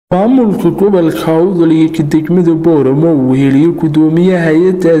maamulka gobolka Awdal iyo degmada Booramo uu heliyay gudoomiyaha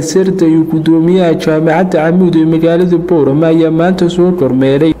hay'adda asarta iyo gudoomiyaha jaamacadda Camuud ee magaalada Booramo ayaa maanta soo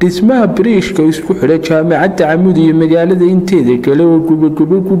kormeeray dhismaha biriishka isku xidha jaamacadda Camuud iyo magaalada inteeda kale oo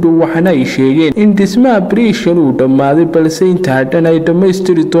gubagabo ku dhow waxana ay sheegeen in dhismaha biriishkan uu dhamaaday balse inta hadhan ay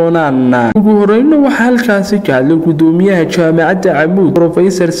dhamaystiri doonaan. ugu horreynna waxaa halkaasi ka hadlay gudoomiyaha jaamacadda Camuud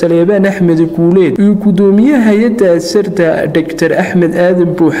Professor Saleebaan Axmed Guuleed iyo gudoomiyaha hay'adda asarta Dr. Axmed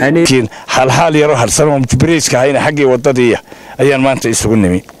Aadan حال يروح السلام بiriihska hayna xaqii wadadii ayaan maanta isugu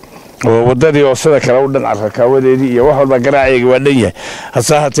nimi oo wadadii oo sida kala u dhan arkawadeedii iyo wax walba garaacayga waa dhan yahay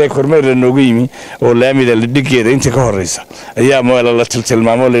hasaatee kormeer la noogu yimi oo laamida la dhigeeda inta ka horeysa ayaa la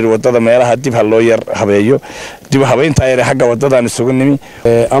tilmaamo leeyahay wadada meelaha dib ha loo yar habeeyo dib habeynta ay xaqqa wadadan isugu nimi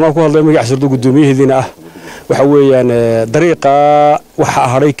ana ku hadlay magac sirdo gudoomiyaheedina waxa weeyaan dariiqa waxa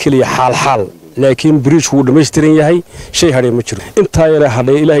haray kaliya xaal laakiin biriishku uu dhameystiran yahay shay haray ma jiro inta yar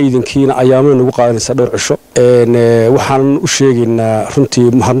haday ilaahay idinkiina ayaamay nagu qaadanaysa dhowr cisho waxaan u sheegaynaa runtii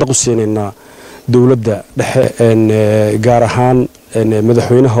mahadnaq u siinayna dawladda dhexe gaar ahaan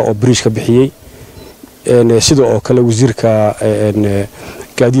madaxweynaha oo biriishka bixiyay sidoo oo kale wasiirka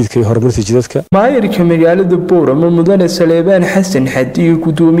gaadiidka iyo horumarinta jidadka maayirka magaalada Booramo mudane Saleebaan Xasan Xadi iyo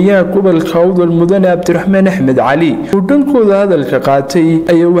gudoomiyaha gobolka Awdal mudane Cabdiraxmaan Axmed Cali oo dhankooda hadalka qaatay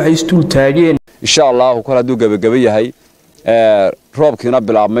ayaa waxay istul taageen insha Allah kala haduu gabagaba yahay roobkiina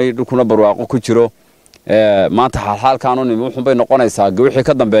bilaabmay dhulkuna barwaaqo ku jiro maanta xaalkaan oo nimo wuxuu bay noqonaysaa wixii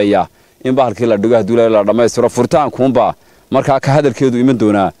ka dambeeya in bahalkii la dhigo haduu la dhameystiro furitaankuunba marka ka hadalkeedu iman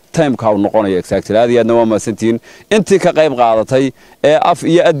doona time-ka uu noqonayo exactly aadna waa maasantiin intii ka qayb qaadatay ee af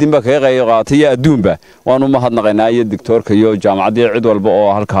iyo adinba ka qayb qaadatay iyo adduunba waanu mahadnaqaynaa iyo doctorka iyo jaamacadda cid walba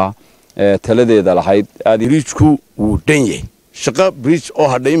oo halka taladeeda lahayd biriishku uu dhan yahay shaqo biriish oo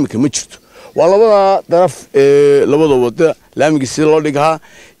hadhay imika ma jirto waa labada daraf labada wada laamiga si loo dhigaa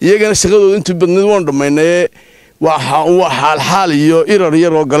iyagana shaqadooda inta badneed waan dhameynay waa xaal iyo irar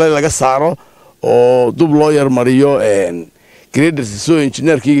yar oo galay laga saaro oo dub loo yar mariyo graders soo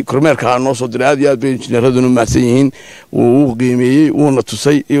engineerkii kormeerka noo soo diray aad iyo aad bay engineeraduna maadsan yihiin uu qiimeeyay uuna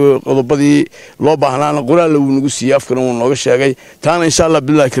tusay qodobadii loo baahnaana qoraal uu nagu siiyay afkana uu nooga sheegay taana insha Allah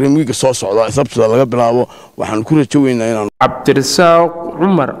billahi kariimiga soo socda sababta laga bilaabo waxaan ku rajoonaynaa inaan Cabdirasaaq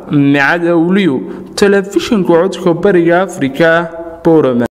Umar Macad Awliyo telefishinka codka bariga Afrika Booramo.